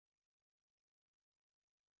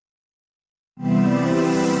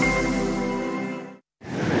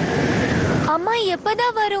அம்மா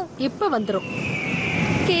எப்பதான் வரும்? இப்ப வந்துரும்.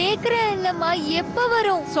 கேக்குறேன் இல்லம்மா, எப்ப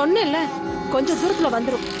வரும்? சொன்னேன்ல, கொஞ்சம் தூரத்துல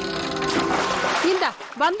வந்துரும். இந்தா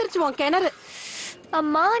வந்துருச்சு உன் கிணறு.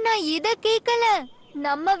 அம்மா நான் இத கேக்கல.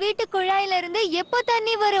 நம்ம வீட்டு குழாயில இருந்து எப்ப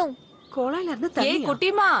தண்ணி வரும்? குழாயில இருந்து தண்ணி?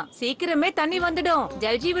 குட்டிமா, சீக்கிரமே தண்ணி வந்துடும்.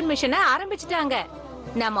 ஜல்ஜீவன் மிஷனை ஆரம்பிச்சுட்டாங்க.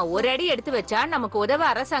 நம்ம ஒரு அடி எடுத்து வச்சா நமக்கு உதவ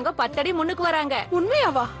அரசாங்கம் 10 அடி முன்னுக்கு வராங்க.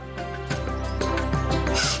 உண்மையாவா?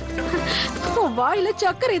 வாயில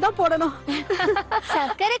சர்க்கரை தான் போடணும்.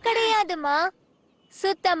 சர்க்கரை கிடையாதுமா,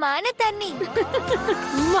 சுத்தமான தண்ணி.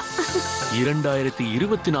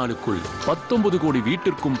 2024க்குள் 19 கோடி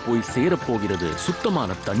வீட்டிற்கும் போய் சேரப்போகிறது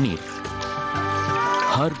சுத்தமான தண்ணீர்.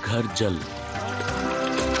 ஹர் घर ஜல்,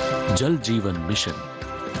 ஜல் ஜீவன் மிஷன்,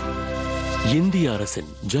 இந்திய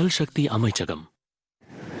அரசின் ஜல் சக்தி அமைச்சகம்.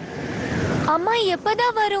 அம்மா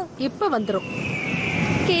எப்பதான் வரும்? இப்ப வந்துரும்.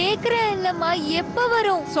 கேக்குறேன் இல்லம்மா, எப்ப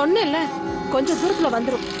வரும்? சொன்னேன்ல, கொஞ்சம் தூரத்துல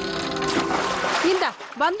வந்துரும். இந்தா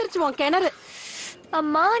வந்துருச்சு உன் கிணறு.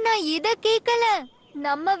 அம்மா நான் இத கேக்கல.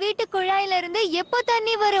 நம்ம வீட்டு குழாயில இருந்து எப்ப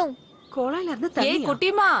தண்ணி வரும்? குழாயில இருந்து தண்ணி?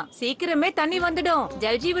 குட்டிமா, சீக்கிரமே தண்ணி வந்துடும்.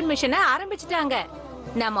 ஜல்ஜீவன் மிஷனை ஆரம்பிச்சுட்டாங்க.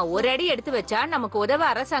 நம்ம ஒரு அடி எடுத்து வச்சா நமக்கு உதவ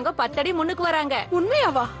அரசாங்கம் 10 அடி முன்னுக்கு வராங்க.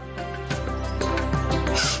 உண்மையாவா?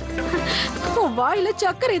 வாயில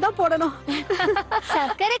சர்க்கரை தான் போடணும்.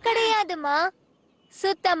 சர்க்கரை கிடையாதுமா,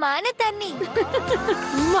 சுத்தமான தண்ணி.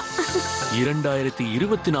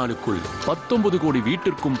 2024க்குள் 19 கோடி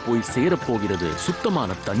வீட்டிற்கும் போய் சேரப்போகிறது சுத்தமான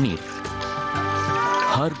தண்ணீர்.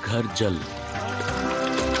 ஹர் घर ஜல்,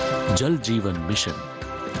 ஜல் ஜீவன் மிஷன்,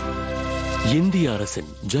 இந்திய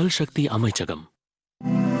அரசின் ஜல் சக்தி அமைச்சகம்.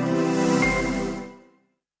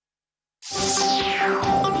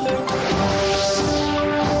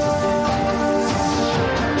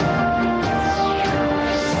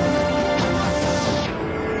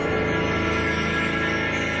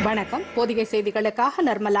 வணக்கம். பொதிகை செய்திகளுக்காக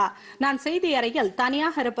நிர்மலா. நான் செய்தி அறையில்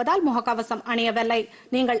தனியாக இருப்பதால் முகக்கவசம் அணியவில்லை.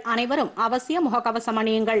 நீங்கள் அனைவரும் அவசியம் முகக்கவசம்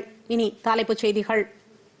அணியுங்கள். இனி தலைப்புச் செய்திகள்.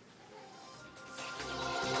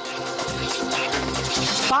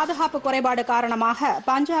 பாதுகாப்பு குறைபாடு காரணமாக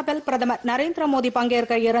பஞ்சாபில் பிரதமர் நரேந்திர மோடி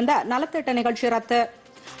பங்கேற்க இருந்த நலத்திட்ட நிகழ்ச்சி ரத்து.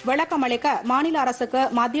 விளக்கமளிக்க மாநில அரசுக்கு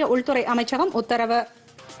மத்திய உள்துறை அமைச்சகம் உத்தரவு.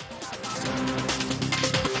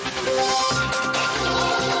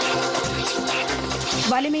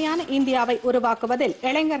 வலிமையான இந்தியாவை உருவாக்குவதில்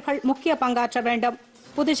இளைஞர்கள் முக்கிய பங்காற்ற வேண்டும்.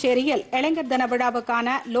 புதுச்சேரியில் இளைஞர் தின விழாவுக்கான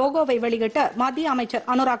லோகோவை வெளியிட்டு மத்திய அமைச்சர்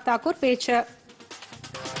அனுராக் தாக்கூர் பேச்சு.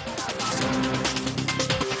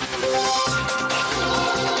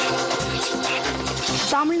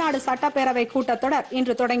 தமிழ்நாடு சட்டப்பேரவை கூட்டத்தொடர்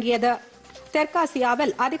இன்று தொடங்கியது.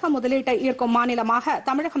 தெற்காசியாவில் அதிக முதலீட்டை ஈர்க்கும் மாநிலமாக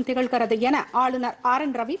தமிழகம் திகழ்கிறது என ஆளுநர்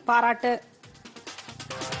RN ரவி பாராட்டு.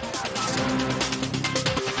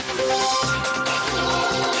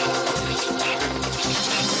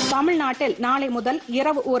 தமிழ்நாட்டில் நாளை முதல்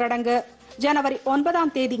இரவு ஊரடங்கு. ஜனவரி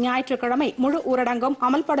 9ஆம் தேதி ஞாயிற்றுக்கிழமை முழு ஊரடங்கும்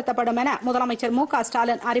அமல்படுத்தப்படும் என முதலமைச்சர் மு க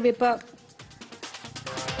ஸ்டாலின் அறிவிப்பு.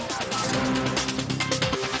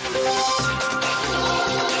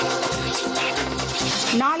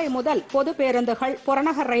 நாளை முதல் பொது பேருந்துகள்,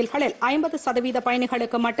 புறநகர் ரயில்களில் 50%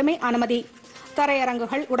 பயணிகளுக்கு மட்டுமே அனுமதி.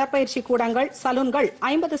 தரையரங்குகள், உடற்பயிற்சி கூடங்கள், சலூன்கள்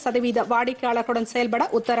 50% வாடிக்கையாளர்களுடன் செயல்பட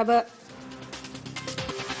உத்தரவு.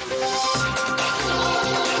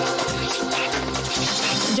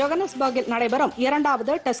 ஜோகன்னஸ்பர்கில் நடைபெறும்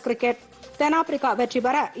 2வது டெஸ்ட் கிரிக்கெட். தென்னாப்பிரிக்கா வெற்றி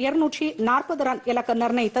பெற 240 ரன் இலக்கு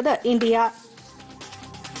நிர்ணயித்தது இந்தியா.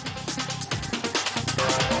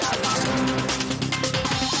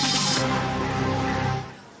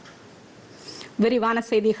 விரிவான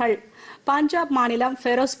செய்திகள். பஞ்சாப் மாநிலம்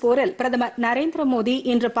ஃபெரோஸ்பூரில் பிரதமர் நரேந்திர மோடி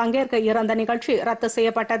இன்று பங்கேற்க இருந்த நிகழ்ச்சி ரத்து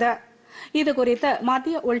செய்யப்பட்டது. இதுகுறித்து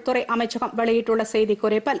மத்திய உள்துறை அமைச்சகம் வெளியிட்டுள்ள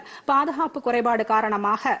செய்திக்குறிப்பில் பாதுகாப்பு குறைபாடு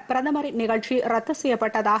காரணமாக பிரதமரின் நிகழ்ச்சி ரத்து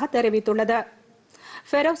செய்யப்பட்டதாக தெரிவித்துள்ளது.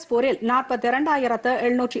 ஃபெரோஸ்பூரில்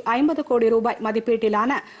 42,750 கோடி ரூபாய்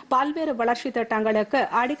மதிப்பீட்டிலான பல்வேறு வளர்ச்சி திட்டங்களுக்கு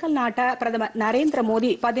அடிக்கல் நாட்ட பிரதமர் நரேந்திர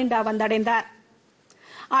மோடி பதிண்டா வந்தடைந்தார்.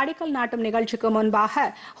 அடிக்கல் நாட்டும் நிகழ்ச்சிக்கு முன்பாக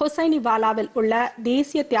ஹுசைனிவாலாவில் உள்ள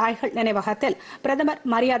தேசிய தியாகிகள் நினைவகத்தில் பிரதமர்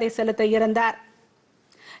மரியாதை செலுத்த இருந்தார்.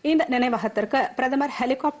 இந்த நினைவகத்திற்கு பிரதமர்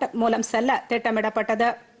ஹெலிகாப்டர் மூலம் செல்ல திட்டமிடப்பட்டது.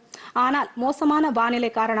 ஆனால் மோசமான வானிலை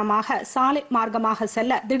காரணமாக சாலை மார்க்கமாக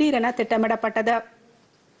செல்ல திடீரென திட்டமிடப்பட்டது.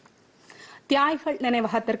 தியாகிகள்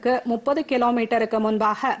நினைவகத்திற்கு 30 கிலோமீட்டருக்கு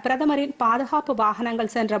முன்பாக பிரதமரின் பாதுகாப்பு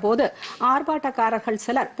வாகனங்கள் சென்றபோது ஆர்ப்பாட்டக்காரர்கள்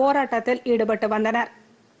சிலர் போராட்டத்தில் ஈடுபட்டு வந்தனர்.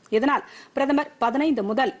 இதனால் பிரதமர் 15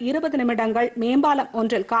 முதல் 20 நிமிடங்கள் மேம்பாலம்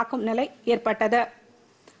ஒன்றில் காக்கும் நிலை ஏற்பட்டது.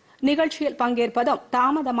 நிகழ்ச்சியில் பங்கேற்பதும்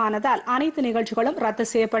தாமதமானதால் அனைத்து நிகழ்ச்சிகளும் ரத்து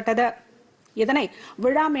செய்யப்பட்டது. இதனை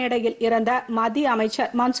விழா மேடையில் இருந்த மத்திய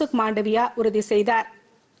அமைச்சர் மன்சுக் மாண்டவியா உறுதி செய்தார்.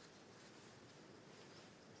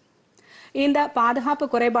 இந்த பாதுகாப்பு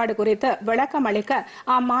குறைபாடு குறித்து விளக்கம் அளிக்க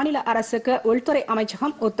அம்மாநில அரசுக்கு உள்துறை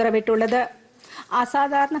அமைச்சகம் உத்தரவிட்டுள்ளது.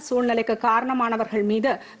 அசாதாரண சூழ்நிலைக்கு காரணமானவர்கள்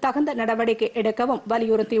மீது தகுந்த நடவடிக்கை எடுக்கவும்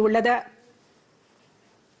வலியுறுத்தியுள்ளது.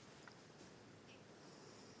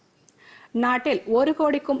 நாட்டில் 1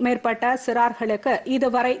 கோடிக்கும் மேற்பட்ட சிறார்களுக்கு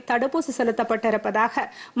இதுவரை தடுப்பூசி செலுத்தப்பட்டிருப்பதாக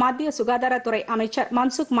மத்திய சுகாதாரத்துறை அமைச்சர்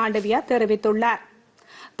மன்சுக் மாண்டவியா தெரிவித்துள்ளார்.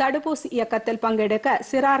 தடுப்பூசி இயக்கத்தில் பங்கெடுக்க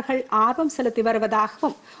சிறார்கள் ஆர்வம் செலுத்தி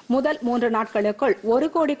வருவதாகவும் முதல் 3 நாட்களுக்குள்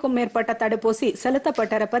 1 கோடிக்கும் மேற்பட்ட தடுப்பூசி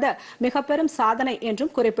செலுத்தப்பட்டிருப்பது மிக பெரும் சாதனை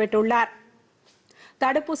என்றும் குறிப்பிட்டுள்ளார்.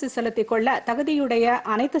 தடுப்பூசி செலுத்திக் கொள்ள தகுதியுடைய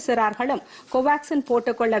அனைத்து சிறார்களும் கோவாக்சின்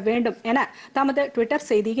போட்டுக்கொள்ள வேண்டும் என தமது ட்விட்டர்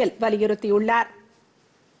செய்தியில் வலியுறுத்தியுள்ளார்.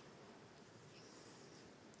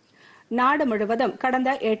 நாடு முழுவதும் கடந்த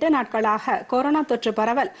 8 நாட்களாக கொரோனா தொற்று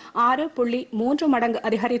பரவல் 6.3 மடங்கு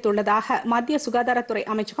அதிகரித்துள்ளதாக மத்திய சுகாதாரத்துறை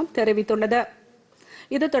அமைச்சகம் தெரிவித்துள்ளது.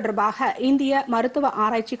 இது தொடர்பாக இந்திய மருத்துவ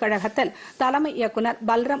ஆராய்ச்சி கழகத்தில் தலைமை இயக்குநர்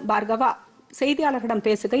பல்ராம் பார்கவா செய்தியாளர்களிடம்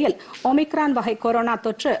பேசுகையில் ஒமிக்ரான் வகை கொரோனா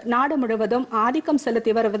தொற்று நாடு முழுவதும் ஆதிக்கம்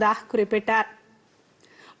செலுத்தி வருவதாக குறிப்பிட்டார்.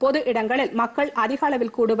 பொது இடங்களில் மக்கள் அதிக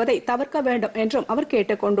அளவில் கூடுவதை தவிர்க்க வேண்டும் என்றும் அவர்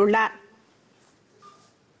கேட்டுக் கொண்டுள்ளார்.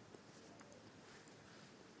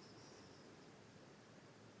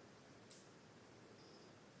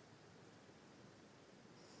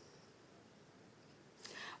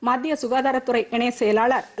 மத்திய சுகாதாரத்துறை இணை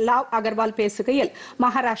செயலாளர் லாவ் அகர்வால் பேசுகையில்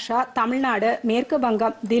மகாராஷ்டிரா, தமிழ்நாடு, மேற்கு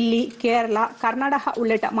வங்கம், தில்லி, கேரளா, கர்நாடகா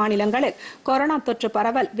உள்ளிட்ட மாநிலங்களில் கொரோனா தொற்று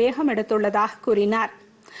பரவல் வேகம் எடுத்துள்ளதாக கூறினார்.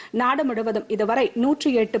 நாடு முழுவதும் இதுவரை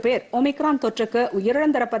 108 பேர் ஒமிக்ரான் தொற்றுக்கு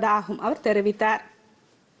உயிரிழந்திருப்பதாகவும் அவர் தெரிவித்தார்.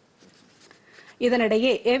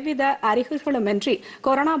 இதனிடையே எவ்வித அறிகுறிகளுமின்றி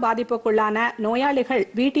கொரோனா பாதிப்புக்குள்ளான நோயாளிகள்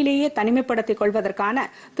வீட்டிலேயே தனிமைப்படுத்திக் கொள்வதற்கான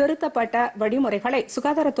திருத்தப்பட்ட வழிமுறைகளை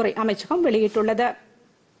சுகாதாரத்துறை அமைச்சகம் வெளியிட்டுள்ளது.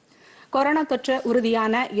 கொரோனா தொற்று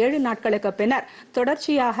உறுதியான 7 நாட்களுக்கு பின்னர்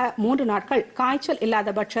தொடர்ச்சியாக 3 நாட்கள் காய்ச்சல்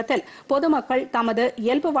இல்லாத பட்சத்தில் பொதுமக்கள் தமது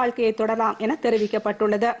இயல்பு வாழ்க்கையை தொடரலாம் என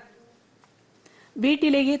தெரிவிக்கப்பட்டுள்ளது.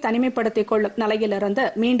 வீட்டிலேயே தனிமைப்படுத்திக் கொள்ளும் நிலையிலிருந்து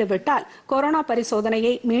மீண்டுவிட்டால் கொரோனா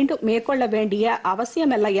பரிசோதனையை மீண்டும் மேற்கொள்ள வேண்டிய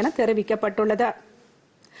அவசியமில்லை என தெரிவிக்கப்பட்டுள்ளது.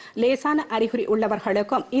 லேசான அறிகுறி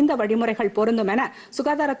உள்ளவர்களுக்கும் இந்த வழிமுறைகள் பொருந்தும் என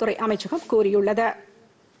சுகாதாரத்துறை அமைச்சகம் கூறியுள்ளது.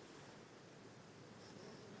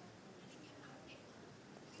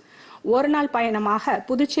 ஒருநாள் பயணமாக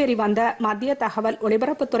புதுச்சேரி வந்த மத்திய தகவல்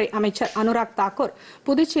ஒலிபரப்புத்துறை அமைச்சர் அனுராக் தாக்கூர்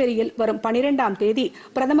புதுச்சேரியில் வரும் 12ஆம் தேதி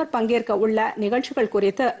பிரதமர் பங்கேற்க உள்ள நிகழ்ச்சிகள்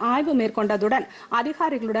குறித்து ஆய்வு மேற்கொண்டதுடன்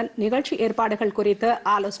அதிகாரிகளுடன் நிகழ்ச்சி ஏற்பாடுகள் குறித்து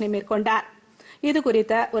ஆலோசனை மேற்கொண்டார்.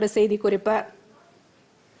 இதுகுறித்த ஒரு செய்திக்குறிப்பு.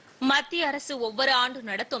 மத்திய அரசு ஒவ்வொரு ஆண்டு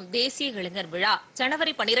நடத்தும் தேசிய இளைஞர் விழா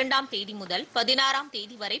ஜனவரி 12ஆம் தேதி முதல் 16ஆம்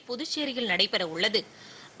தேதி வரை புதுச்சேரியில் நடைபெற உள்ளது.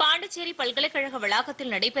 பாண்டிச்சேரி பல்கலைக்கழக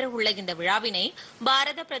வளாகத்தில் நடைபெறவுள்ள இந்த விழாவினை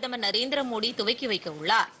பாரத பிரதமர் நரேந்திர மோடி துவக்கி வைக்க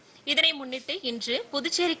உள்ளார். இதனை முன்னிட்டு இன்று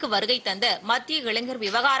புதுச்சேரிக்கு வருகை தந்த மத்திய இளைஞர்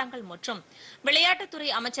விவகாரங்கள் மற்றும் விளையாட்டுத்துறை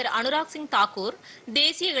அமைச்சர் அனுராக் சிங் தாக்கூர்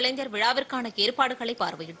தேசிய இளைஞர் விழாவிற்கான ஏற்பாடுகளை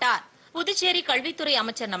பார்வையிட்டார். புதுச்சேரி கல்வித்துறை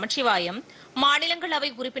அமைச்சர் நமச்சிவாயம்,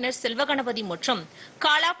 மாநிலங்களவை உறுப்பினர் செல்வகணபதி மற்றும்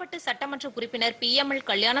காலாப்பட்டு சட்டமன்ற உறுப்பினர் PML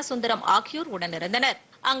கல்யாணசுந்தரம் ஆகியோர் உடனிருந்தனர்.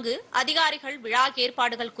 அங்கு அதிகாரிகள் விழா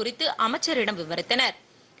ஏற்பாடுகள் குறித்து அமைச்சரிடம் விவரித்தனர்.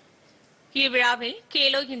 இவ்விழாவில்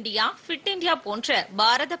கேலோ இந்தியா, ஃபிட் இந்தியா போன்ற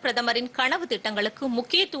பாரத பிரதமரின் கனவு திட்டங்களுக்கு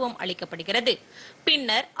முக்கியத்துவம் அளிக்கப்படுகிறது.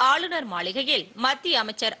 பின்னர் ஆளுநர் மாளிகையில் மத்திய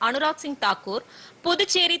அமைச்சர் அனுராக் சிங் தாக்கூர்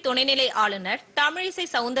புதுச்சேரி துணைநிலை ஆளுநர் தமிழிசை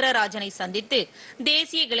சவுந்தரராஜனை சந்தித்து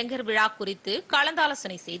தேசிய இளைஞர் விழா குறித்து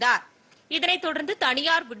கலந்தாலோசனை செய்தார். இதனைத் தொடர்ந்து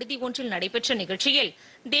தனியார் விடுதி ஒன்றில் நடைபெற்ற நிகழ்ச்சியில்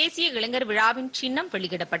தேசிய இளைஞர் விழாவின் சின்னம்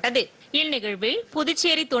வெளியிடப்பட்டது. இந்நிகழ்வில்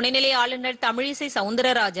புதுச்சேரி துணைநிலை ஆளுநர் தமிழிசை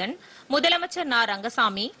சவுந்தரராஜன், முதலமைச்சர்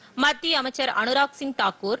ரங்கசாமி, மத்திய அமைச்சர் அனுராக் சிங்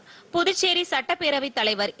தாக்கூர், புதுச்சேரி சட்டப்பேரவைத்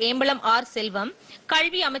தலைவர் ஏம்பலம் செல்வம்,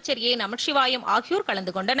 கல்வி அமைச்சர் நமச்சிவாயம் ஆகியோர்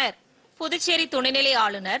கலந்து கொண்டனர். புதுச்சேரி துணைநிலை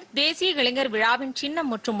ஆளுநர் தேசிய இளைஞர் விழாவின்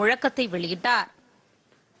சின்னம் மற்றும் முழக்கத்தை வெளியிட்டார்.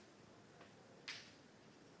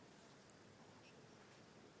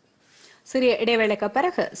 சிறிய இடைவேளைக்கு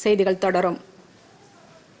பிறகு செய்திகள் தொடரும்.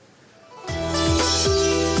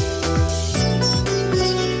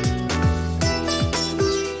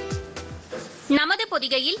 நமது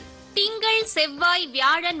பொதிகையில் திங்கள், செவ்வாய்,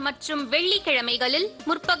 வியாழன் மற்றும் வெள்ளிக்கிழமைகளில்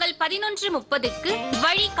முற்பகல் 11:30க்கு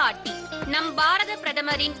வழிகாட்டி நம் பாரத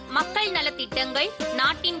பிரதமரின் மக்கள் நலத்திட்டங்கள்,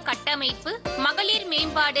 நாட்டின் கட்டமைப்பு, மகளிர்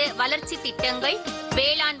மேம்பாடு, வளர்ச்சி திட்டங்கள்,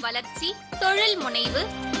 வேளாண் வளர்ச்சி, தொழில் முனைவு,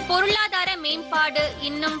 பொருளாதார மேம்பாடு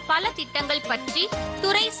இன்னும் பல திட்டங்கள் பற்றி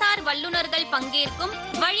துறைசார் வல்லுநர்கள் பங்கேற்கும்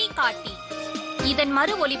வழிகாட்டி. இதன்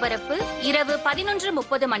மறு ஒலிபரப்பு இரவு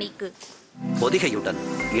 11:30 மணிக்கு. பொதிகையுடன்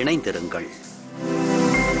இணைந்திருங்கள்.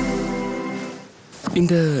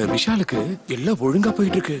 இந்த விஷாலுக்கு எல்லாம் ஒழுங்கா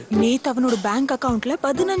போயிட்டு இருக்கு. நேத்து அவனோட பேங்க் அக்கவுண்ட்ல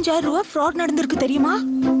 15,000 ரூபாய் ஃப்ராட் நடந்திருக்கு தெரியுமா?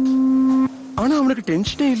 ஆனா அவனுக்கு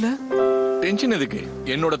டென்ஷனே இல்ல. டென்ஷன் எதுக்கு?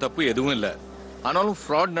 என்னோட தப்பு எதுவும் இல்ல. ஆனாலும்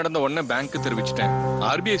ஃப்ராட் நடந்த உடனே பேங்க்கு தெரிவிச்சிட்டேன்.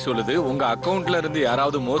 ஆர்பிஐ சொல்லுது உங்க அக்கவுண்ட்ல இருந்து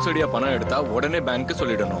யாராவது மோசடியா பணம் எடுத்தா உடனே பேங்க்கு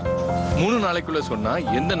சொல்லிடணும். 3 நாளைக்குள்ள சொன்னா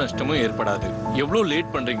எந்த நஷ்டமும் ஏற்படாது. எவ்வளவு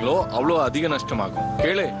லேட் பண்றீங்களோ அவ்வளவு அதிக நஷ்டமாகும்.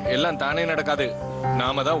 கேளு, எல்லாம் தானே நடக்காது.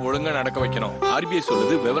 நாம தான் ஒழுங்கா நடக்க வைக்கணும். ஆர்பிஐ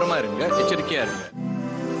சொல்லுது, விவரமா இருங்க, எச்சரிக்கையா இருங்க.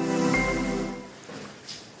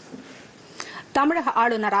 தமிழக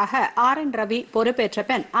ஆளுநராக RN ரவி பொறுப்பேற்ற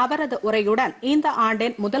பின் அவரது உரையுடன் இந்த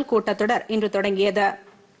ஆண்டின் முதல் கூட்டத்தொடர் இன்று தொடங்கியது.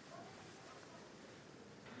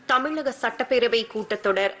 தமிழக சட்டப்பேரவை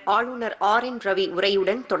கூட்டத்தொடர் ஆளுநர் RN ரவி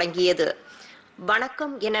உரையுடன் தொடங்கியது.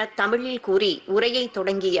 வணக்கம் என தமிழில் கூறி உரையை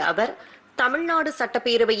தொடங்கிய அவர், தமிழ்நாடு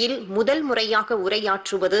சட்டப்பேரவையில் முதல் முறையாக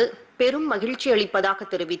உரையாற்றுவது பெரும் மகிழ்ச்சி அளிப்பதாக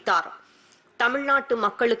தெரிவித்தார். தமிழ்நாட்டு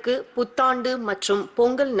மக்களுக்கு புத்தாண்டு மற்றும்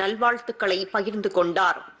பொங்கல் நல்வாழ்த்துக்களை பகிர்ந்து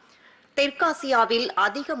கொண்டார். தெற்காசியாவில்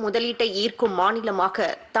அதிக முதலீட்டை ஈர்க்கும் மாநிலமாக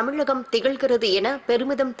தமிழகம் திகழ்கிறது என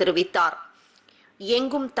பெருமிதம் தெரிவித்தார்.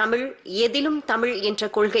 எங்கும் தமிழ், எதிலும் தமிழ் என்ற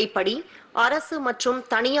கொள்கைப்படி அரசு மற்றும்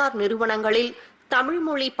தனியார் நிறுவனங்களில் தமிழ்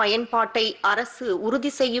மொழி பயன்பாட்டை அரசு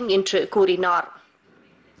உறுதி செய்யும் என்று கூறினார்.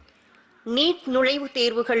 நீட் நுழைவுத்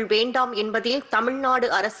தேர்வுகள் வேண்டாம் என்பதில் தமிழ்நாடு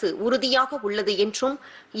அரசு உறுதியாக உள்ளது என்றும்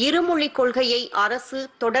இருமொழி கொள்கையை அரசு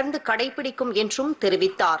தொடர்ந்து கடைபிடிக்கும் என்றும்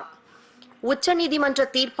தெரிவித்தார். உச்சநீதிமன்ற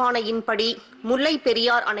தீர்ப்பாணையின்படி முல்லை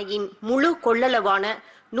பெரியார் அணையின் முழு கொள்ளளவான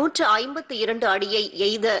 152 அடியை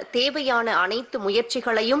எய்த தேவையான அனைத்து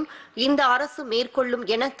முயற்சிகளையும் இந்த அரசு மேற்கொள்ளும்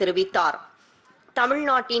என தெரிவித்தார்.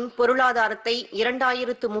 தமிழ்நாட்டின் பொருளாதாரத்தை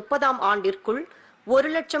 2030ஆம் ஆண்டிற்குள்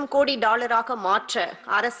 $1,00,000 கோடி மாற்ற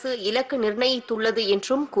அரசு இலக்கு நிர்ணயித்துள்ளது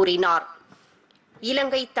என்றும் கூறினார்.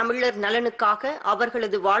 இலங்கை தமிழர் நலனுக்காக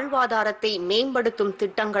அவர்களது வாழ்வாதாரத்தை மேம்படுத்தும்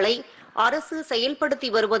திட்டங்களை அரசு செயல்படுத்தி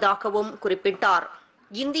வருவதாகவும் குறிப்பிட்டார்.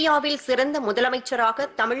 இந்தியாவில் சிறந்த முதலமைச்சராக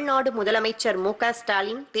தமிழ்நாடு முதலமைச்சர் மு.க.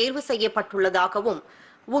 ஸ்டாலின் தேர்வு செய்யப்பட்டுள்ளதாகவும்,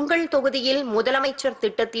 உங்கள் தொகுதியில் முதலமைச்சர்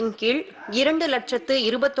திட்டத்தின் கீழ்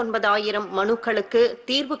 2,29,000 மனுக்களுக்கு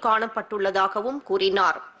தீர்வு காணப்பட்டுள்ளதாகவும்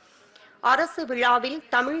கூறினார். அரசு விழாவில்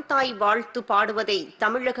தமிழ்தாய் வாழ்த்து பாடுவதை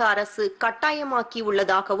தமிழக அரசு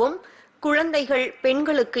கட்டாயமாக்கியுள்ளதாகவும், குழந்தைகள்,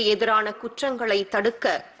 பெண்களுக்கு எதிரான குற்றங்களை தடுக்க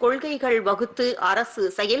கொள்கைகள் வகுத்து அரசு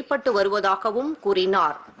செயல்பட்டு வருவதாகவும்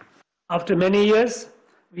கூறினார். After many years,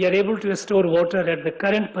 we are able to restore water at the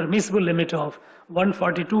current permissible limit of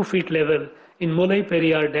 142 feet level in Mulai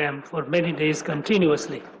Periyar Dam for many days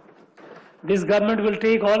continuously. This government will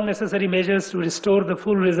take all necessary measures to restore the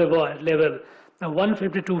full reservoir level of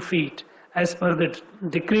 152 feet as per the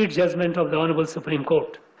decreed judgment of the Honorable Supreme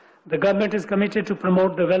Court. The government is committed to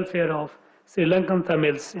promote the welfare of Sri Lankan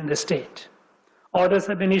Tamils in the state. Orders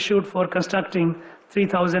have been issued for constructing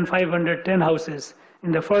 3,510 houses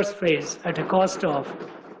in the first phase at a cost of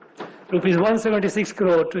Rs 176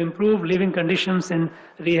 crore to improve living conditions in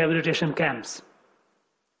rehabilitation camps.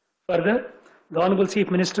 Further, the Honorable Chief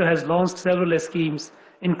Minister has launched several schemes,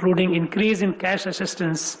 including increase in cash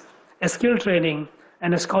assistance, a skill training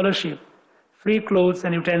and a scholarship, free clothes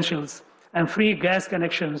and utensils, and free gas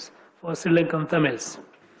connections for Sri Lankan Tamils.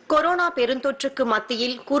 Corona பெருந்தொற்றுக்கு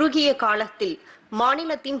மத்தியில் குறுகிய காலத்தில்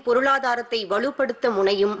மாநிலத்தின் பொருளாதாரத்தை வலுப்படுத்த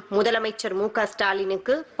முனையும் முதலமைச்சர் மு.க.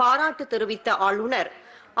 ஸ்டாலினுக்கு பாராட்டு தெரிவித்த ஆளுநர்,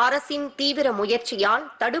 அரசின் தீவிர முயற்சியால்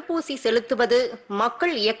தடுப்பூசி செலுத்துவது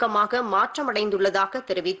மக்கள் இயக்கமாக மாற்றமடைந்துள்ளதாக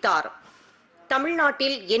தெரிவித்தார்.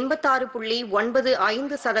 தமிழ்நாட்டில்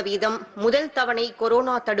 86.95% முதல் தவணை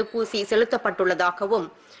கொரோனா தடுப்பூசி செலுத்தப்பட்டுள்ளதாகவும்,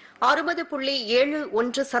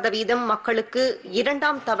 60.71% மக்களுக்கு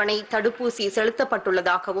 2ஆம் தவணை தடுப்பூசி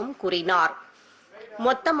செலுத்தப்பட்டுள்ளதாகவும் கூறினார்.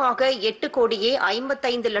 மொத்தமாக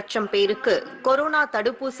 8,55,00,000 பேருக்கு கொரோனா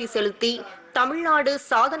தடுப்பூசி செலுத்தி தமிழ்நாடு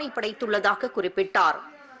சாதனை படைத்துள்ளதாக குறிப்பிட்டார்.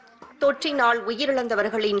 தொற்றினால்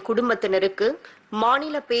உயிரிழந்தவர்களின் குடும்பத்தினருக்கு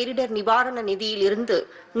மாநில பேரிடர் நிவாரண நிதியில் இருந்து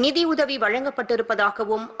நிதியுதவி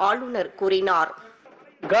வழங்கப்பட்டிருப்பதாகவும் ஆளுநர் கூறினார்.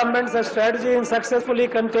 Government's strategy in successfully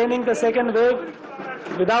containing the second wave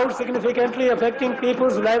without significantly affecting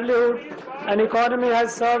people's livelihood and economy has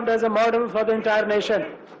served as a model for the entire nation.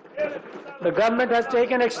 The government has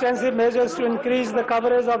taken extensive measures to increase the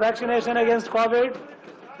coverage of vaccination against COVID.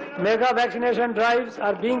 Mega vaccination drives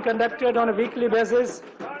are being conducted on a weekly basis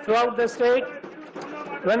throughout the state.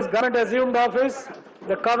 When the government assumed office,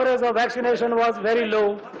 the coverage of vaccination was very low,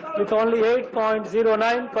 with only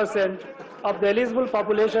 8.09% of the eligible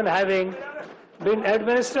population having been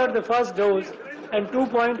administered the first dose and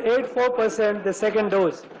 2.84% the second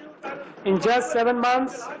dose. In just 7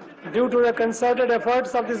 months, due to the concerted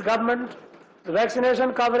efforts of this government, the vaccination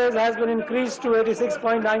coverage has been increased to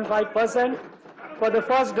 86.95% for the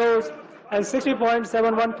first dose and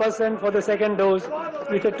 60.71% for the second dose,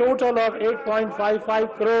 with a total of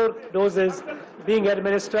 8.55 crore doses being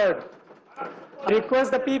administered. I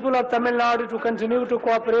request the people of Tamil Nadu to continue to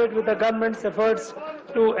cooperate with the government's efforts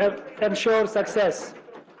to ensure success.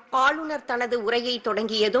 ஆளுநர் தனது உரையை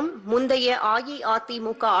தொடங்கியதும் முந்தைய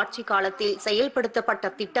அஇஅதிமுக ஆட்சி காலத்தில் செயல்படுத்தப்பட்ட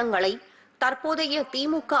திட்டங்களை தற்போதைய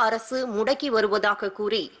திமுக அரசு முடக்கி வருவதாக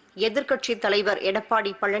கூறி எதிர்க்கட்சித் தலைவர்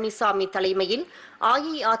எடப்பாடி பழனிசாமி தலைமையில்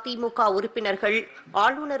அஇஅதிமுக உறுப்பினர்கள்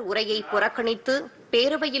ஆளுநர் உரையை புறக்கணித்து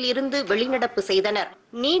பேரவையில் இருந்து வெளிநடப்பு செய்தனர்.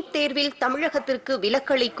 நீட் தேர்வில் தமிழகத்திற்கு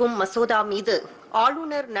விலக்களிக்கும் மசோதா மீது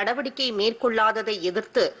ஆளுநர் நடவடிக்கை மேற்கொள்ளாததை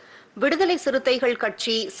எதிர்த்து விடுதலை சிறுத்தைகள்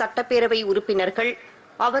கட்சி சட்டப்பேரவை உறுப்பினர்கள்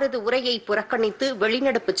அவரது உரையை புறக்கணித்து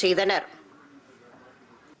வெளிநடப்பு செய்தனர்.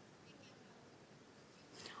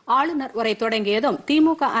 ஆளுநர் உரை தொடங்கியதும்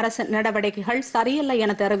திமுக அரசின் நடவடிக்கைகள் சரியில்லை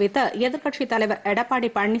என தெரிவித்த எதிர்க்கட்சித் தலைவர் எடப்பாடி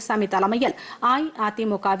பழனிசாமி தலைமையில்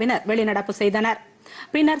அஇஅதிமுகவினர் வெளிநடப்பு செய்தனர்.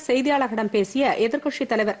 பின்னர் செய்தியாளர்களிடம் பேசிய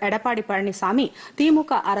எதிர்க்கட்சித் தலைவர் எடப்பாடி பழனிசாமி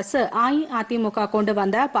திமுக அரசு அஇஅதிமுக கொண்டு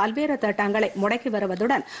வந்த பல்வேறு திட்டங்களை முடக்கி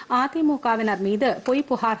வருவதுடன் அதிமுகவினர் மீது பொய்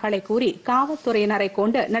புகார்களை கூறி காவல்துறையினரை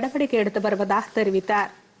கொண்டு நடவடிக்கை எடுத்து வருவதாக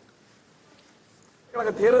தெரிவித்தார்.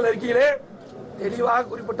 தேர்தல் அறிக்கையிலே தெளிவாக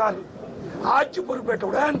குறிப்பிட்டார்கள். ஆட்சி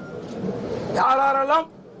பொறுப்பேற்றவுடன் யாரெல்லாம்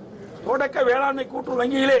தொடக்க வேளாண்மை கூட்டுறவு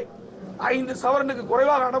வங்கியிலே 5 சவரனுக்கு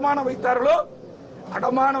குறைவாக அடமானம் வைத்தார்களோ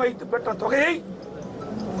அடமானம் வைத்து பெற்ற தொகையை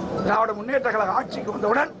திராவிட முன்னேற்ற கழக ஆட்சிக்கு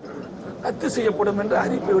வந்தவுடன் ரத்து செய்யப்படும் என்று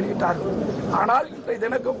அறிவிப்பை வெளியிட்டார்கள். ஆனால் இன்றைய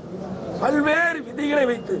தினக்கும் பல்வேறு விதிகளை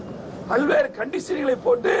வைத்து பல்வேறு கண்டிஷன்களை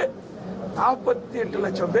போட்டு 48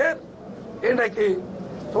 லட்சம் பேர் இன்றைக்கு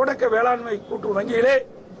தொடக்க வேளாண்மை கூட்டுறவு வங்கியிலே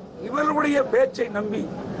இவர்களுடைய பேச்சை நம்பி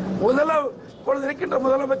இப்பொழுது இருக்கின்ற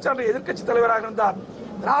முதலமைச்சர் எதிர்க்கட்சி தலைவராக இருந்தார்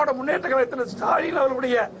திராவிட முன்னேற்ற கழகத்தின் ஸ்டாலின்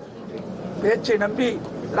அவர்களுடைய பேச்சை நம்பி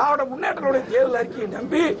திராவிட முன்னேற்ற தேர்தல் அறிக்கையை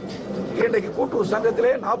நம்பி இன்றைக்கு கூட்டுறவு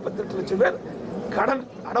சங்கத்திலே 48 லட்சம் பேர் கடன்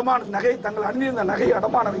அடமான நகை தங்கள் அணிந்திருந்த நகை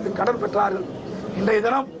அடமானம் வைத்து கடன் பெற்றார்கள். இன்றைய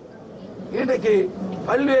தினம் இன்றைக்கு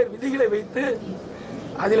பல்வேறு விதிகளை வைத்து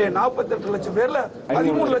அதிலே 48 லட்சம் பேர்ல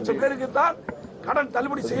 13 லட்சம் பேருக்கு தான் கடன்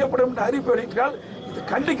தள்ளுபடி செய்யப்படும் என்று அறிவிப்பு வெளியிட்டால் இது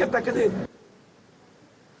கண்டிக்கத்தக்கது.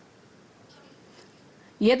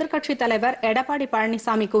 எதிர்க்கட்சித் தலைவர் எடப்பாடி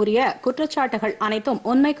பழனிசாமி கூறிய குற்றச்சாட்டுகள் அனைத்தும்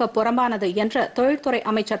உண்மைக்கு புறம்பானது என்று தொழில்துறை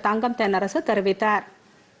அமைச்சர் தங்கம் தென்னரசு தெரிவித்தார்.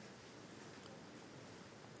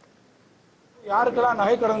 யாருக்கெல்லாம்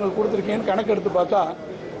நகை கடன்கள் கொடுத்திருக்கீங்கன்னு கணக்கு எடுத்து பார்த்தா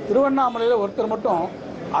திருவண்ணாமலையில ஒருத்தர் மட்டும்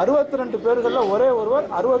 62 பேர்கள்ல ஒரே ஒருவர்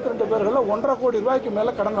 62 பேர்கள்ல 1.5 கோடி ரூபாய்க்கு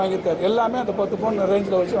மேல கடன் வாங்கியிருக்காரு. எல்லாமே அந்த 10 பவுன்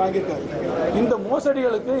ரேஞ்சில் வச்சு வாங்கியிருக்காரு. இந்த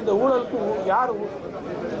மோசடிகளுக்கு இந்த ஊழலுக்கு யார்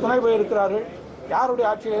துணை போயிருக்கிறார்கள், யாருடைய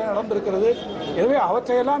ஆட்சியிலே நடந்திருக்கிறது, எனவே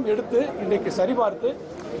அவற்றையெல்லாம் எடுத்து இன்றைக்கு சரிபார்த்து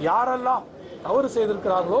யாரெல்லாம் தவறு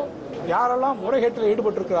செய்திருக்கிறார்களோ, யாரெல்லாம் முறைகேட்டில்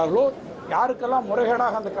ஈடுபட்டிருக்கிறார்களோ, யாருக்கெல்லாம்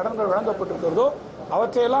முறைகேடாக அந்த கடன்கள் வழங்கப்பட்டிருக்கிறதோ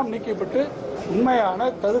அவற்றையெல்லாம் நீக்கப்பட்டு உண்மையான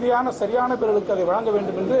தகுதியான சரியான பேர்களுக்கு அதை வழங்க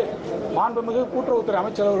வேண்டும் என்று மாண்புமிகு கூட்டுறவுத்துறை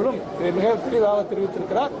அமைச்சர் அவர்களும் இதை மிக தெளிவாக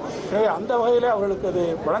தெரிவித்திருக்கிறார். எனவே அந்த வகையிலே அவர்களுக்கு அது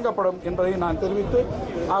வழங்கப்படும் என்பதை நான் தெரிவித்து,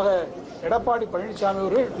 ஆக எடப்பாடி பழனிசாமி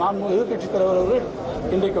அவர்கள் மாண்புமிகு எதிர்க்கட்சித் தலைவர் அவர்கள்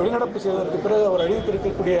இன்றைக்கு வெளிநடப்பு செய்ததற்கு பிறகு அவர்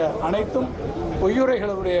அறிவித்திருக்கக்கூடிய அனைத்தும்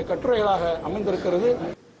பொய்யுரைகளுடைய கட்டுரைகளாக அமைந்திருக்கிறது.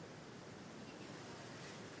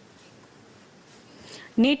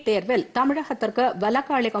 நீட் தேர்வில் தமிழகத்திற்கு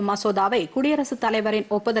விலக்கு அளிக்கும் மசோதாவை குடியரசுத் தலைவரின்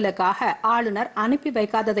ஒப்புதலுக்காக ஆளுநர் அனுப்பி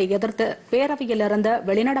வைக்காததை எதிர்த்து பேரவையிலிருந்து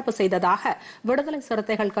வெளிநடப்பு செய்ததாக விடுதலை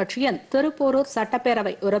சிறுத்தைகள் கட்சியின் திருப்போரூர்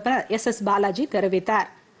சட்டப்பேரவை உறுப்பினர் எஸ் பாலாஜி தெரிவித்தார்.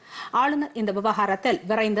 ஆளுநர் இந்த விவகாரத்தில்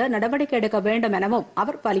விரைந்து நடவடிக்கை எடுக்க வேண்டும் எனவும்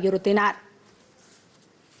அவர் வலியுறுத்தினார்.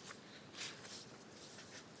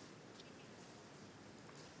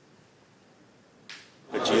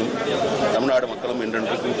 தமிழ்நாடு மக்களும்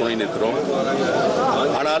என்றென்றைக்கும் துணை நிற்கிறோம்.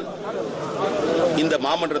 ஆனால் இந்த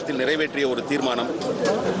மாமன்றத்தில் நிறைவேற்றிய ஒரு தீர்மானம்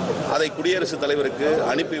அதை குடியரசுத் தலைவருக்கு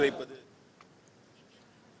அனுப்பி வைப்பது.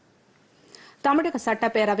 தமிழக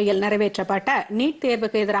சட்டப்பேரவையில் நிறைவேற்றப்பட்ட நீட்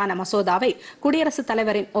தேர்வுக்கு எதிரான மசோதாவை குடியரசுத்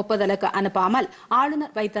தலைவரின் ஒப்புதலுக்கு அனுப்பாமல்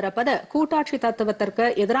ஆளுநர் வைத்திருப்பது கூட்டாட்சி தத்துவத்திற்கு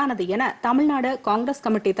எதிரானது என தமிழ்நாடு காங்கிரஸ்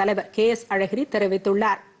கமிட்டி தலைவர் KS அழகிரி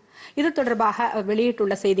தெரிவித்துள்ளார். இது தொடர்பாக அவர்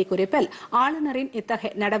வெளியிட்டுள்ள செய்திக்குறிப்பில் ஆளுநரின்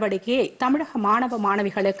இத்தகைய நடவடிக்கையை தமிழக மாணவ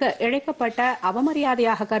மாணவிகளுக்கு இழைக்கப்பட்ட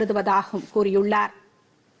அவமரியாதையாக கருதுவதாகவும் கூறியுள்ளார்.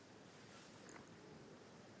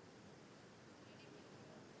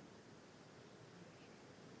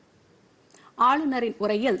 ஆளுநரின்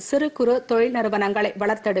உரையில் சிறு குறு தொழில் நிறுவனங்களை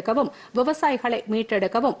வளர்த்தெடுக்கவும், விவசாயிகளை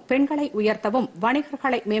மீட்டெடுக்கவும், பெண்களை உயர்த்தவும்,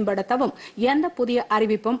 வணிகர்களை மேம்படுத்தவும் எந்த புதிய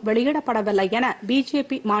அறிவிப்பும் வெளியிடப்படவில்லை என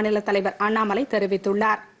பிஜேபி மாநில தலைவர் அண்ணாமலை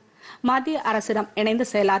தெரிவித்துள்ளார். மத்திய அரசிடம் இணைந்து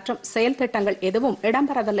செயலாற்றும் செயல் திட்டங்கள் எதுவும்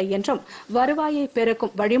இடம்பெறவில்லை என்றும், வருவாயை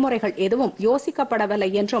பெருக்கும் வழிமுறைகள் எதுவும் யோசிக்கப்படவில்லை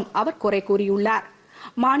என்றும் அவர் குறை கூறியுள்ளார்.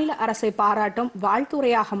 மாநில அரசை பாராட்டும்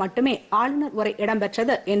வாழ்த்துரையாக மட்டுமே ஆளுநர் உரை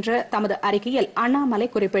இடம்பெற்றது என்று தமது அறிக்கையில் அண்ணாமலை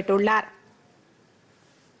குறிப்பிட்டுள்ளார்.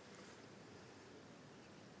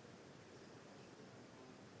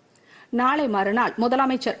 நாளை மறுநாள்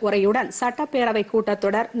முதலமைச்சர் உரையுடன் சட்டப்பேரவை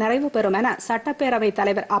கூட்டத்தொடர் நிறைவு பெறும் என சட்டப்பேரவைத்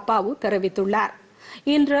தலைவர் அப்பாவு தெரிவித்துள்ளார்.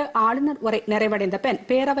 இன்று ஆளுநர் உரை நிறைவடைந்த பின்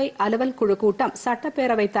பேரவை அலுவல் குழு கூட்டம்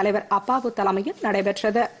சட்டப்பேரவைத் தலைவர் அப்பாவு தலைமையில்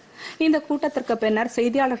நடைபெற்றது. இந்த கூட்டத்திற்கு பின்னர்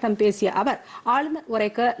செய்தியாளர்களிடம் பேசிய அவர், ஆளுநர்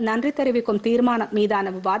உரைக்கு நன்றி தெரிவிக்கும் தீர்மானம்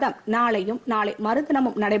மீதான விவாதம் நாளையும் நாளை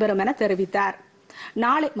மறுதினமும் நடைபெறும் என தெரிவித்தார்.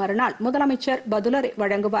 நாளை மறுநாள் முதலமைச்சர் பதிலுரை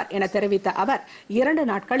வழங்குவார் என தெரிவித்த அவர் 2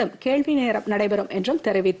 நாட்களும் கேள்வி நேரம் நடைபெறும் என்றும்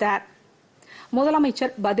தெரிவித்தார்.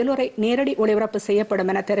 முதலமைச்சர் பதிலுரை நேரடி ஒளிபரப்பு செய்யப்படும்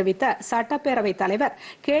என தெரிவித்த சட்டப்பேரவைத் தலைவர்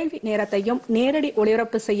கேள்வி நேரத்தையும் நேரடி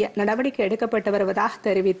ஒளிபரப்பு செய்ய நடவடிக்கை எடுக்கப்பட்டு வருவதாக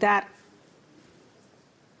தெரிவித்தார்.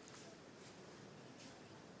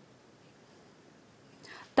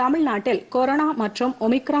 தமிழ்நாட்டில் கொரோனா மற்றும்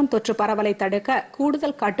ஒமிக்ரான் தொற்று பரவலை தடுக்க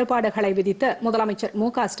கூடுதல் கட்டுப்பாடுகளை விதித்து முதலமைச்சர்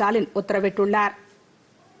மு.க.ஸ்டாலின் உத்தரவிட்டுள்ளார்.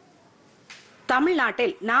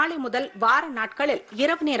 தமிழ்நாட்டில் நாளை முதல் வார நாட்களில்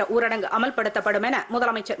இரவு நேர ஊரடங்கு அமல்படுத்தப்படும் என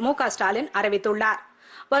முதலமைச்சர் மு.க.ஸ்டாலின் அறிவித்துள்ளார்.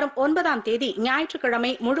 வரும் 9ஆம் தேதி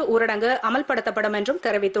ஞாயிற்றுக்கிழமை முழு ஊரடங்கு அமல்படுத்தப்படும் என்றும்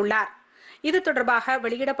தெரிவித்துள்ளார். இது தொடர்பாக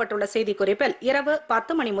வெளியிடப்பட்டுள்ள செய்திக்குறிப்பில் இரவு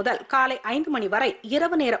 10 மணி முதல் காலை 5 மணி வரை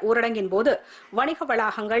இரவு நேர ஊரடங்கின் போது வணிக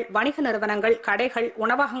வளாகங்கள், வணிக நிறுவனங்கள், கடைகள்,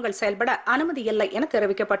 உணவகங்கள் செயல்பட அனுமதி இல்லை என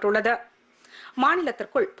தெரிவிக்கப்பட்டுள்ளது.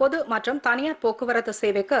 மாநிலத்திற்குள் பொது மற்றும் தனியார் போக்குவரத்து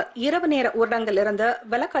சேவைக்கு இரவு நேர ஊரடங்கிலிருந்து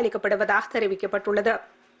விலக்கு அளிக்கப்படுவதாக தெரிவிக்கப்பட்டுள்ளது.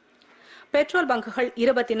 பெட்ரோல் பங்குகள்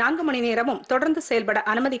 24 மணி நேரமும் தொடர்ந்து செயல்பட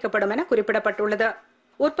அனுமதிக்கப்படும் என குறிப்பிடப்பட்டுள்ளது.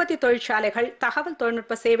 உற்பத்தி தொழிற்சாலைகள், தகவல்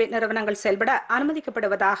தொழில்நுட்ப சேவை நிறுவனங்கள் செயல்பட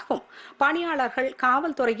அனுமதிக்கப்படுவதாகவும் பணியாளர்கள்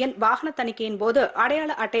காவல்துறையின் வாகன தணிக்கையின் போது அடையாள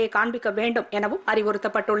அட்டையை காண்பிக்க வேண்டும் எனவும்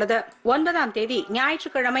அறிவுறுத்தப்பட்டுள்ளது. 9ஆம் தேதி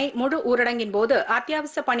ஞாயிற்றுக்கிழமை முழு ஊரடங்கின் போது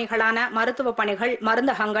அத்தியாவசிய பணிகளான மருத்துவ பணிகள்,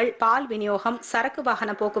 மருந்தகங்கள், பால் விநியோகம், சரக்கு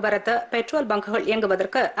வாகன போக்குவரத்து, பெட்ரோல் பங்குகள்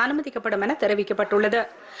இயங்குவதற்கு அனுமதிக்கப்படும் என தெரிவிக்கப்பட்டுள்ளது.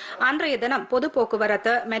 அன்றைய தினம் பொது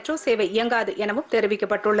போக்குவரத்து, மெட்ரோ சேவை இயங்காது எனவும்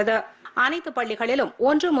தெரிவிக்கப்பட்டுள்ளது. அனைத்து பள்ளிகளிலும்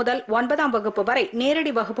 1 முதல் 9ஆம் வகுப்பு வரை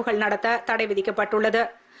நேரடி வகுப்புகள் நடத்த தடை விதிக்கப்பட்டுள்ளது.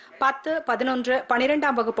 10, 11,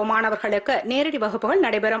 12ஆம் வகுப்பு மாணவர்களுக்கு நேரடி வகுப்புகள்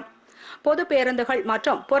நடைபெறும். பொது பேருந்துகள்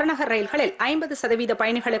மற்றும் புறநகர் ரயில்களில் 50%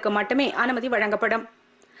 பயணிகளுக்கு மட்டுமே அனுமதி வழங்கப்படும்.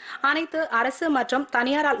 அனைத்து அரசு மற்றும்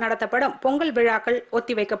தனியாரால் நடத்தப்படும் பொங்கல் விழாக்கள்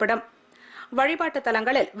ஒத்திவைக்கப்படும். வழிபாட்டு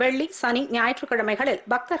தலங்களில் வெள்ளி, சனி, ஞாயிற்றுக்கிழமைகளில்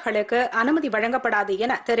பக்தர்களுக்கு அனுமதி வழங்கப்படாது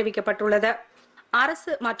என தெரிவிக்கப்பட்டுள்ளது.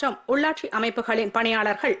 அரசு மற்றும் உள்ளாட்சி அமைப்புகளின்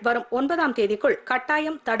பணியாளர்கள் வரும் 9ஆம் தேதிக்குள்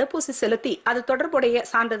கட்டாயம் தடுப்பூசி செலுத்தி அது தொடர்புடைய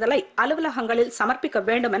சான்றிதழை அலுவலகங்களில் சமர்ப்பிக்க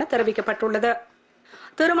வேண்டும் என தெரிவிக்கப்பட்டுள்ளது.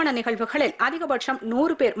 திருமண நிகழ்வுகளில் அதிகபட்சம்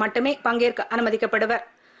 100 பேர் மட்டுமே பங்கேற்க அனுமதிக்கப்படுவர்.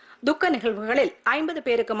 துக்க நிகழ்வுகளில் 50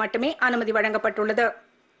 பேருக்கு மட்டுமே அனுமதி வழங்கப்பட்டுள்ளது.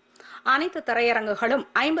 அனைத்து திரையரங்குகளும்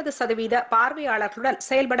 50% பார்வையாளர்களுடன்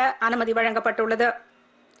செயல்பட அனுமதி வழங்கப்பட்டுள்ளது.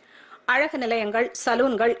 அழகு நிலையங்கள்,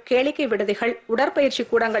 சலூன்கள், கேளிக்கை விடுதிகள், உடற்பயிற்சி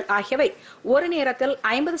கூடங்கள் ஆகியவை ஒரு நேரத்தில்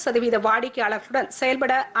 50% வாடிக்கையாளர்களுடன்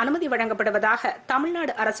செயல்பட அனுமதி வழங்கப்படுவதாக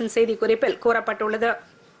தமிழ்நாடு அரசின் செய்திக்குறிப்பில் கூறப்பட்டுள்ளது.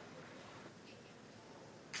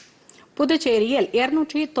 புதுச்சேரியில்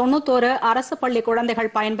 291 அரசு பள்ளி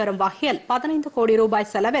குழந்தைகள் பயன்பெறும் வகையில் 15 கோடி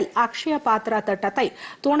ரூபாய் செலவில் அக்ஷய பாத்ரா திட்டத்தை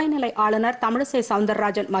துணைநிலை ஆளுநர் தமிழிசை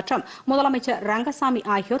சவுந்தரராஜன் மற்றும் முதலமைச்சர் ரங்கசாமி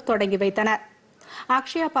ஆகியோர் தொடங்கி வைத்தனர்.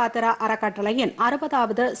 அக்ஷய பாத்ரா அறக்கட்டளையின்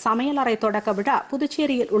 60வது சமையலறை தொடக்க விழா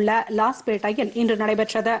புதுச்சேரியில் உள்ள லாஸ்பேட்டையில் இன்று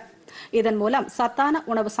நடைபெற்றது. இதன் மூலம் சத்தான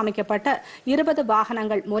உணவு சமைக்கப்பட்டு 20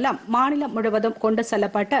 வாகனங்கள் மூலம் மாநிலம் முழுவதும் கொண்டு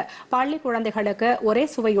செல்லப்பட்டு பள்ளி குழந்தைகளுக்கு ஒரே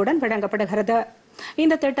சுவையுடன் வழங்கப்படுகிறது.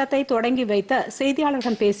 இந்த திட்டத்தை தொடங்கி வைத்து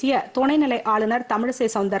செய்தியாளர்களிடம் பேசிய துணைநிலை ஆளுநர் தமிழிசை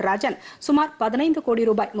சவுந்தரராஜன், சுமார் 15 கோடி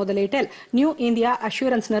ரூபாய் முதலீட்டில் நியூ இந்தியா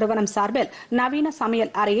அஷூரன்ஸ் நிறுவனம் சார்பில் நவீன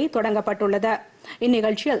சமையல் அறையை தொடங்கப்பட்டுள்ளது.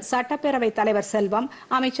 இந்நிகழ்ச்சியில் சட்டப்பேரவைத் தலைவர் செல்வம்,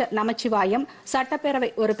 அமைச்சர் நமச்சிவாயம், சட்டப்பேரவை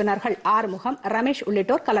உறுப்பினர்கள் ஆறுமுகம், ரமேஷ்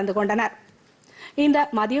உள்ளிட்டோர் கலந்து கொண்டனர். இந்த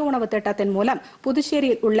மதிய உணவு திட்டத்தின் மூலம்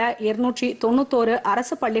புதுச்சேரியில் உள்ள 291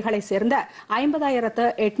 அரசு பள்ளிகளைச் சேர்ந்த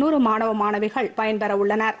 50,800 மாணவ மாணவிகள் பயன்பெற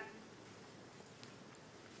உள்ளனர்.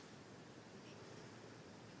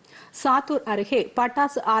 சாத்தூர் அருகே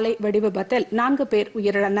பட்டாசு ஆலை வெடிவிபத்தில் 4 பேர்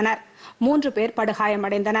உயிரிழந்தனர், 3 பேர்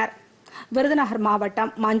படுகாயமடைந்தனர். விருதுநகர்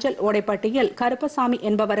மாவட்டம் மஞ்சள் ஓடைப்பட்டியில் கருப்பசாமி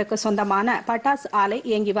என்பவருக்கு சொந்தமான பட்டாசு ஆலை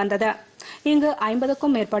இயங்கி வந்தது. இங்கு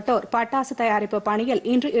 50க்கும் மேற்பட்டோர் பட்டாசு தயாரிப்பு பணியில்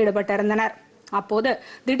இன்று ஈடுபட்டிருந்தனர். அப்போது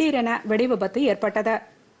திடீரென வெடிவிபத்து ஏற்பட்டது.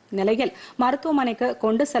 நிலையில் மருத்துவமனைக்கு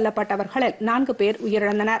கொண்டு செல்லப்பட்டவர்களில் 4 பேர்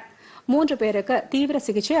உயிரிழந்தனர், 3 பேருக்கு தீவிர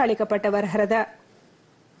சிகிச்சை அளிக்கப்பட்டு வருகிறது.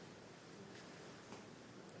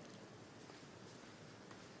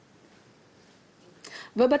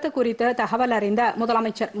 விபத்து குறித்து தகவல் அறிந்த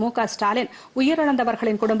முதலமைச்சர் மு.க.ஸ்டாலின்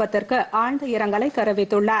உயிரிழந்தவர்களின் குடும்பத்திற்கு ஆழ்ந்த இரங்கலை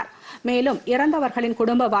தெரிவித்துள்ளார். மேலும் இறந்தவர்களின்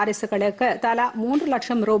குடும்ப வாரிசுகளுக்கு தலா 3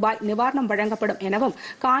 லட்சம் ரூபாய் நிவாரணம் வழங்கப்படும் எனவும்,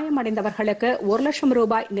 காயமடைந்தவர்களுக்கு 1 லட்சம்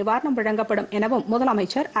ரூபாய் நிவாரணம் வழங்கப்படும் எனவும்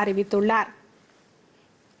முதலமைச்சர் அறிவித்துள்ளார்.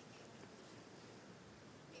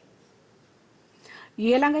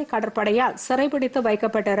 இலங்கை கடற்படையால் சிறைபிடித்து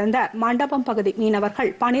வைக்கப்பட்டிருந்த மண்டபம் பகுதி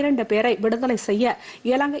மீனவர்கள் 12 பேரை விடுதலை செய்ய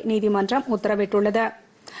இலங்கை நீதிமன்றம் உத்தரவிட்டுள்ளது.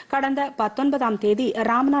 கடந்த 19ஆம் தேதி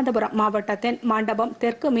ராமநாதபுரம் மாவட்டத்தின் மண்டபம்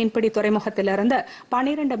தெற்கு மீன்பிடி துறைமுகத்திலிருந்து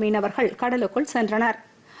 12 மீனவர்கள் கடலுக்குள் சென்றனர்.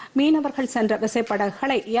 மீனவர்கள் சென்ற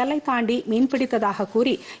விசைப்படகுகளை எல்லை தாண்டி மீன்பிடித்ததாக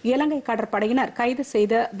கூறி இலங்கை கடற்படையினர் கைது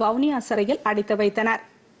செய்து வவுனியா சிறையில் அடைத்து வைத்தனர்.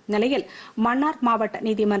 நிலையில் மன்னார் மாவட்ட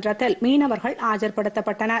நீதிமன்றத்தில் மீனவர்கள்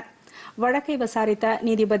ஆஜர்படுத்தப்பட்டனர். வழக்கை விசாரித்த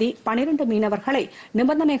நீதிபதி 12 மீனவர்களை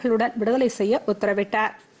நிபந்தனைகளுடன் விடுதலை செய்ய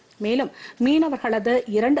உத்தரவிட்டார். மேலும் மீனவர்களது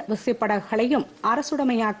 2 விசைப்படகுகளையும்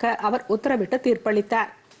அரசுடைமையாக்க அவர் உத்தரவிட்டு தீர்ப்பளித்தார்.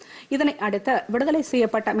 இதனை அடுத்து விடுதலை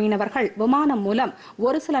செய்யப்பட்ட மீனவர்கள் விமானம் மூலம்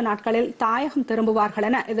ஒரு சில நாட்களில் தாயகம் திரும்புவார்கள்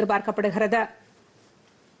என எதிர்பார்க்கப்படுகிறது.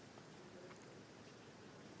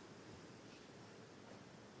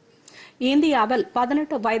 இந்தியாவில்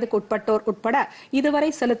 18 வயதுக்குட்பட்டோர் உட்பட இதுவரை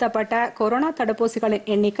செலுத்தப்பட்ட கொரோனா தடுப்பூசிகளின்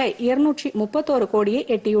எண்ணிக்கை 231 கோடியை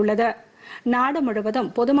எட்டியுள்ளது. நாடு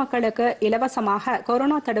முழுவதும் பொதுமக்களுக்கு இலவசமாக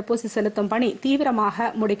கொரோனா தடுப்பூசி செலுத்தும் பணி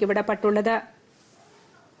தீவிரமாக முடுக்கிவிடப்பட்டுள்ளது.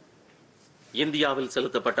 இந்தியாவில்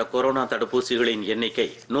செலுத்தப்பட்ட கொரோனா தடுப்பூசிகளின் எண்ணிக்கை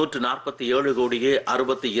 147 கோடியே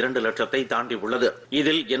 62 லட்சத்தை தாண்டி உள்ளது.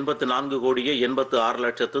 இதில் 84 கோடியே 86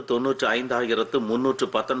 லட்சத்து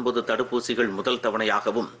 95,319 தடுப்பூசிகள் முதல்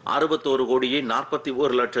தவணையாகவும் 61 கோடியே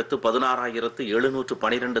 41 லட்சத்து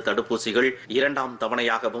 16,712 தடுப்பூசிகள் இரண்டாம்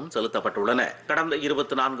தவணையாகவும் செலுத்தப்பட்டுள்ளன. கடந்த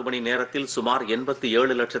 24 மணி நேரத்தில் சுமார்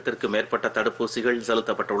 87 லட்சத்திற்கு மேற்பட்ட தடுப்பூசிகள்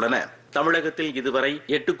செலுத்தப்பட்டுள்ளன. தமிழகத்தில் இதுவரை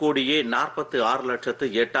 8 கோடியே 46 லட்சத்து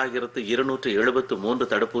 8,273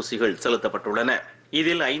 தடுப்பூசிகள் செலுத்தப்பட்டுள்ளன.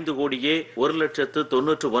 இதில் 5 கோடியே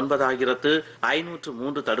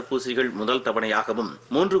 1,99,503 தடுப்பூசிகள் முதல் தவணையாகவும்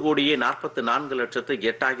 3 கோடியே 44 லட்சத்து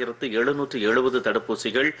 8,770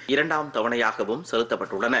 தடுப்பூசிகள் இரண்டாம் தவணையாகவும்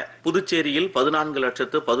செலுத்தப்பட்டுள்ளன. புதுச்சேரியில் 14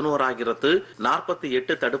 லட்சத்து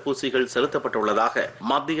 11,048 தடுப்பூசிகள் செலுத்தப்பட்டுள்ளதாக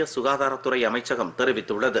மத்திய சுகாதாரத்துறை அமைச்சகம்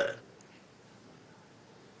தெரிவித்துள்ளது.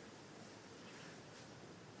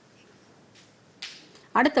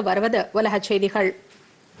 அடுத்து வருவது உலக செய்திகள்.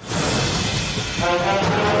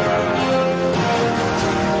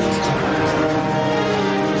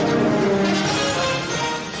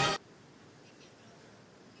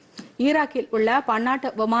 ஈராக்கில் உள்ள பன்னாட்டு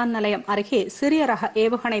விமான நிலையம் அருகே சிறிய ரக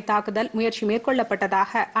ஏவுகணை தாக்குதல் முயற்சி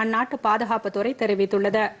மேற்கொள்ளப்பட்டதாக அந்நாட்டு பாதுகாப்புத்துறை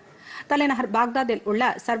தெரிவித்துள்ளது. தலைநகர் பாக்தாதில் உள்ள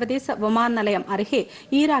சர்வதேச விமான நிலையம் அருகே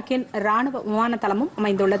ஈராக்கின் ராணுவ விமான தளமும்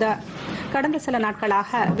அமைந்துள்ளது. கடந்த சில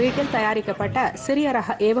நாட்களாக வீட்டில் தயாரிக்கப்பட்ட சிறிய ரக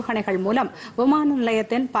ஏவுகணைகள் மூலம் விமான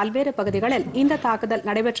நிலையத்தின் பல்வேறு பகுதிகளில் இந்த தாக்குதல்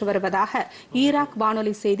நடைபெற்று வருவதாக ஈராக்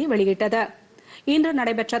வானொலி செய்தி வெளியிட்டது. இன்று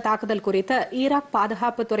நடைபெற்ற தாக்குதல் குறித்து ஈராக்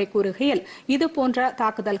பாதுகாப்புத்துறை கூறுகையில் இதுபோன்ற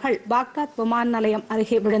தாக்குதல்கள் பாக்தாத் விமான நிலையம்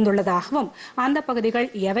அருகே விழுந்துள்ளதாகவும் அந்த பகுதிகள்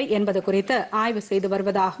எவை என்பது குறித்து ஆய்வு செய்து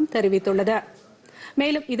வருவதாகவும் தெரிவித்துள்ளது.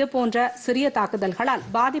 மேலும் இதுபோன்ற சிறிய தாக்குதல்களால்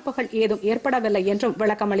பாதிப்புகள் ஏதும் ஏற்படவில்லை என்றும்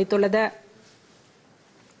விளக்கமளித்துள்ளது.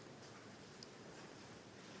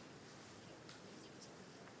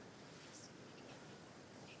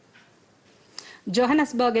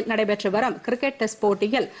 ஜோஹனஸ்பர்கில் நடைபெற்று வரும் கிரிக்கெட் டெஸ்ட்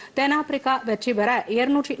போட்டியில் தென்னாப்பிரிக்கா வெற்றி பெற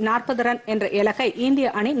 240 ரன் என்ற இலக்கை இந்திய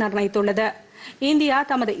அணி நிர்ணயித்துள்ளது. இந்தியா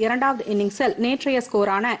தமது இரண்டாவது இன்னிங்ஸில் நேற்றைய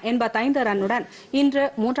ஸ்கோரான 85 ரன்னுடன் இன்று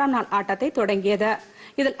 3ஆம் நாள் ஆட்டத்தை தொடங்கியது.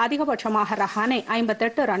 இதில் அதிகபட்சமாக ரஹானே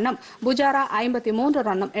 58 ரன்னும் புஜாரா 53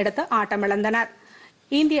 ரன்னும் எடுத்து ஆட்டமிழந்தனர்.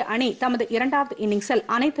 இந்திய அணி தமது இரண்டாவது இன்னிங்ஸில்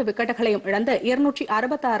அனைத்து விக்கெட்டுகளையும் இழந்து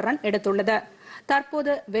 266 ரன் எடுத்துள்ளது.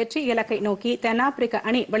 தற்போது வெற்றி இலக்கை நோக்கி தென்னாப்பிரிக்க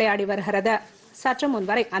அணி விளையாடி வருகிறது. சற்று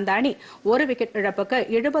முன்வரை அந்த அணி ஒரு விக்கெட் இழப்புக்கு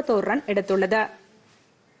 71 ரன் எடுத்துள்ளது.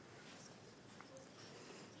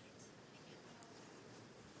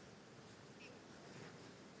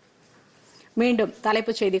 மீண்டும்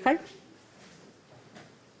தலைப்புச் செய்திகள்.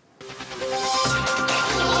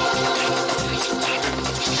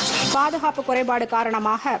 பாதுகாப்பு குறைபாடு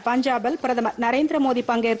காரணமாக பஞ்சாபில் பிரதமர் நரேந்திர மோடி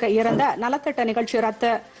பங்கேற்க இருந்த நலத்திட்ட நிகழ்ச்சி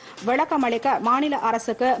ரத்து. விளக்கம் அளிக்க மாநில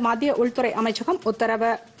அரசுக்கு மத்திய உள்துறை அமைச்சகம்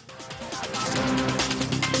உத்தரவு.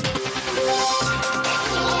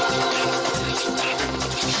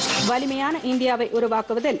 வலிமையான இந்தியாவை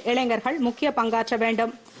உருவாக்குவதில் இளைஞர்கள் முக்கிய பங்காற்ற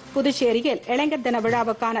வேண்டும். புதுச்சேரியில் இளைஞர் தின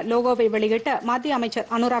விழாவுக்கான லோகோவை வெளியிட்ட மத்திய அமைச்சர்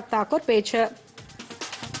அனுராக் தாக்கூர் பேச்சு.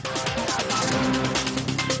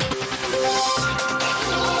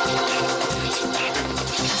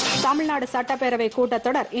 தமிழ்நாடு சட்டப்பேரவை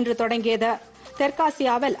கூட்டத்தொடர் இன்று தொடங்கியது.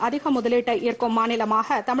 தெற்காசியாவில் அதிக முதலீட்டை ஈர்க்கும்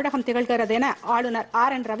மாநிலமாக தமிழகம் திகழ்கிறது என ஆளுநர்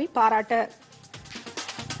RN ரவி பாராட்டு.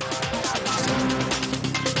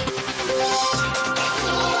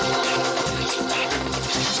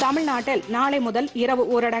 தமிழ்நாட்டில் நாளை முதல் இரவு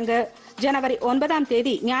ஊரடங்கு. ஜனவரி 9ஆம்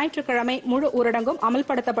தேதி ஞாயிற்றுக்கிழமை முழு ஊரடங்கும்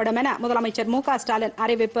அமல்படுத்தப்படும் என முதலமைச்சர் மு.க. ஸ்டாலின்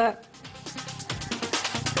அறிவிப்பு.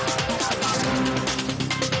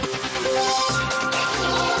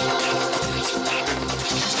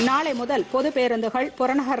 நாளை முதல் பொது பேருந்துகள்,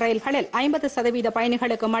 புறநகர் ரயில்களில் 50%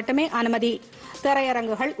 பயணிகளுக்கு மட்டுமே அனுமதி.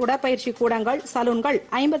 திரையரங்குகள், உடற்பயிற்சி கூடங்கள், சலூன்கள்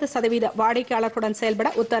 50% வாடிக்கையாளர்களுடன்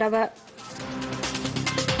செயல்பட உத்தரவு.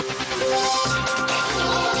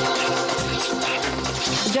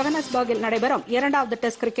 ஜோகன்னஸ்பர்கில் நடைபெறும் 2வது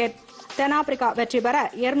டெஸ்ட் கிரிக்கெட். தென்னாப்பிரிக்கா வெற்றி பெற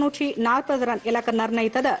 240 ரன் இலக்கு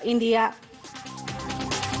நிர்ணயித்தது இந்தியா.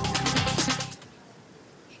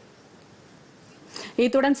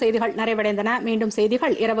 இத்துடன் செய்திகள் நிறைவடைந்தன. மீண்டும்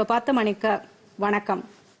செய்திகள் இரவு 10 மணிக்கு. வணக்கம்.